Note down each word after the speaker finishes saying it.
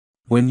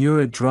When you're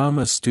a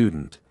drama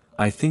student,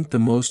 I think the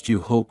most you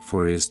hope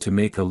for is to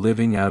make a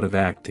living out of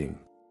acting.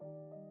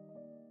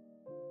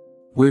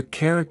 We're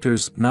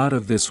characters not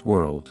of this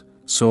world,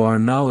 so our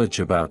knowledge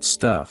about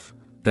stuff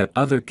that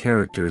other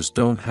characters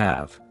don't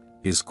have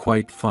is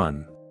quite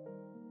fun.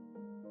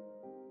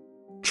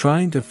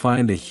 Trying to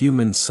find a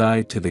human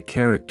side to the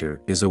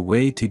character is a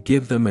way to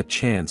give them a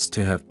chance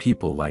to have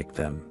people like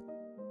them.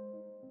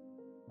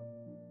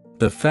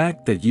 The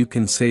fact that you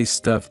can say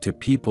stuff to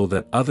people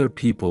that other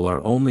people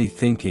are only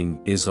thinking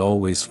is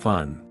always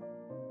fun.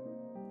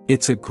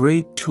 It's a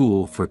great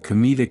tool for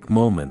comedic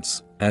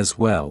moments, as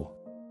well.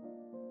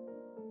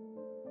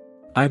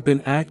 I've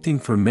been acting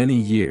for many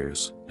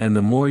years, and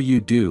the more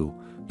you do,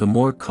 the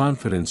more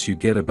confidence you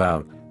get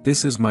about,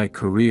 this is my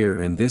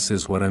career and this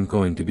is what I'm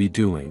going to be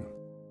doing.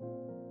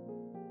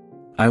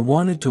 I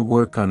wanted to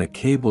work on a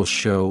cable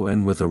show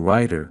and with a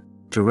writer,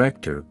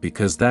 director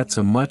because that's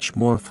a much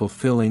more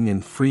fulfilling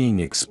and freeing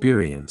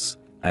experience,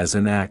 as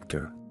an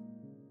actor.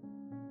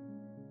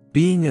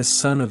 Being a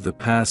son of the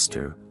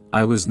pastor,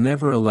 I was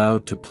never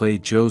allowed to play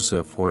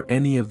Joseph or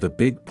any of the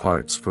big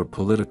parts for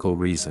political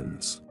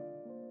reasons.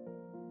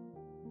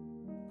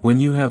 When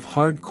you have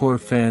hardcore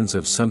fans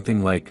of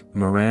something like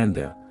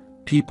Miranda,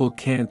 people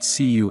can't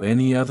see you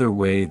any other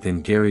way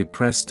than Gary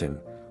Preston,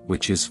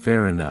 which is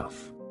fair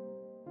enough.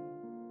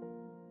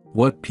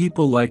 What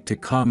people like to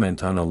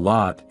comment on a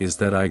lot is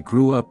that I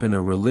grew up in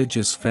a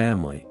religious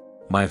family,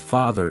 my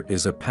father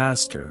is a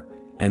pastor,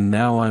 and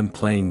now I'm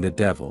playing the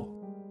devil.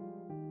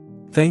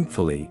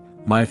 Thankfully,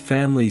 my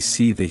family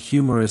see the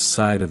humorous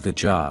side of the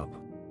job.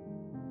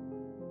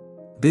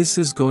 This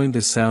is going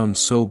to sound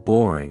so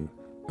boring,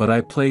 but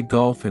I play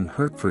golf in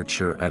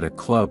Hertfordshire at a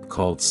club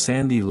called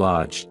Sandy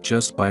Lodge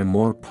just by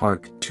Moore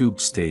Park Tube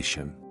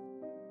Station.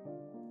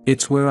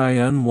 It's where I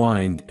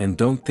unwind and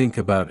don't think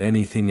about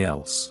anything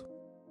else.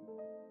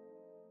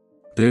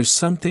 There's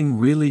something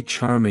really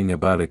charming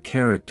about a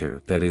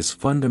character that is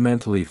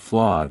fundamentally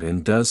flawed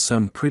and does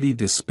some pretty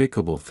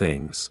despicable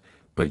things,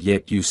 but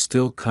yet you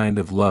still kind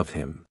of love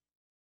him.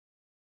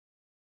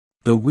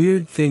 The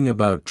weird thing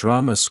about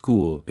drama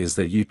school is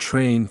that you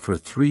train for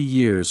 3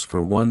 years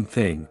for one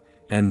thing,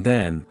 and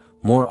then,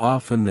 more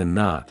often than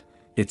not,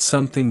 it's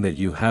something that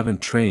you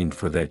haven't trained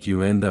for that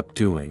you end up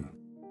doing.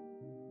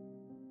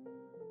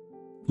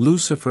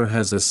 Lucifer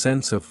has a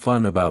sense of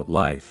fun about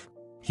life,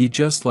 he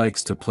just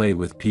likes to play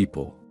with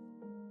people.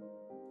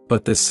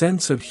 But the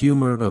sense of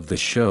humor of the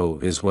show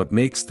is what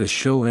makes the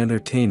show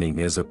entertaining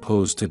as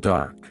opposed to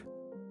dark.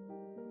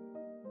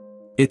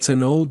 It's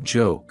an old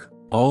joke,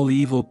 all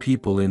evil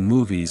people in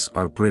movies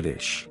are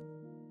British.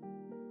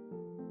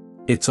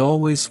 It's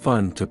always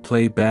fun to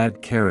play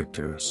bad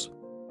characters.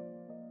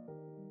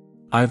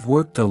 I've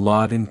worked a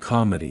lot in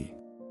comedy.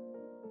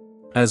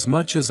 As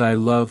much as I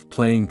love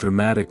playing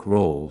dramatic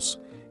roles,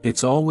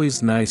 it's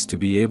always nice to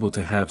be able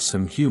to have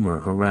some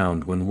humor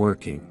around when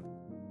working.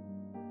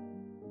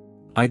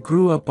 I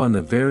grew up on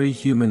the very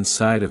human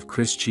side of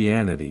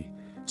Christianity,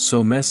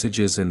 so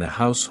messages in the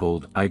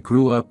household I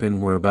grew up in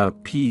were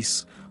about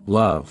peace,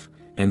 love,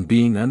 and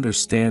being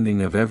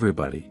understanding of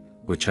everybody,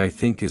 which I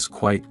think is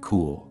quite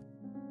cool.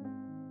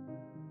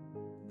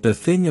 The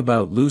thing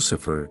about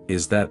Lucifer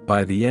is that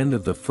by the end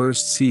of the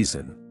first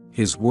season,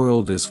 his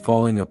world is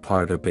falling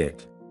apart a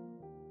bit.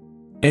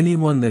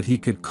 Anyone that he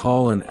could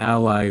call an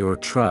ally or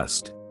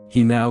trust,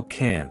 he now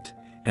can't,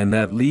 and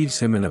that leaves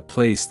him in a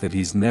place that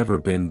he's never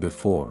been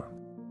before.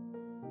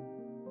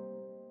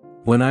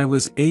 When I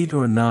was 8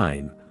 or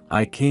 9,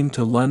 I came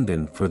to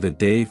London for the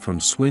day from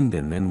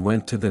Swindon and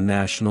went to the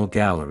National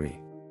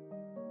Gallery.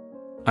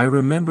 I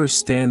remember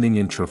standing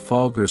in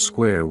Trafalgar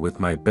Square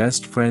with my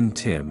best friend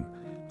Tim,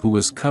 who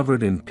was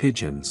covered in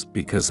pigeons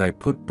because I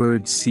put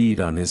bird seed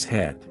on his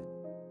head.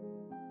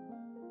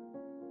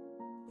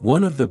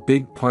 One of the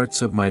big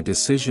parts of my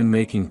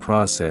decision-making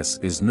process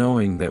is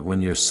knowing that when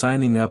you're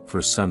signing up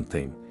for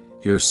something,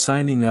 you're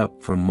signing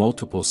up for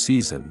multiple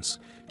seasons,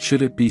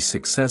 should it be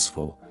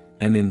successful,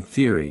 and in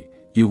theory,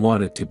 you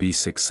want it to be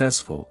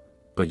successful,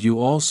 but you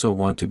also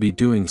want to be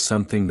doing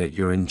something that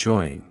you're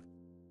enjoying.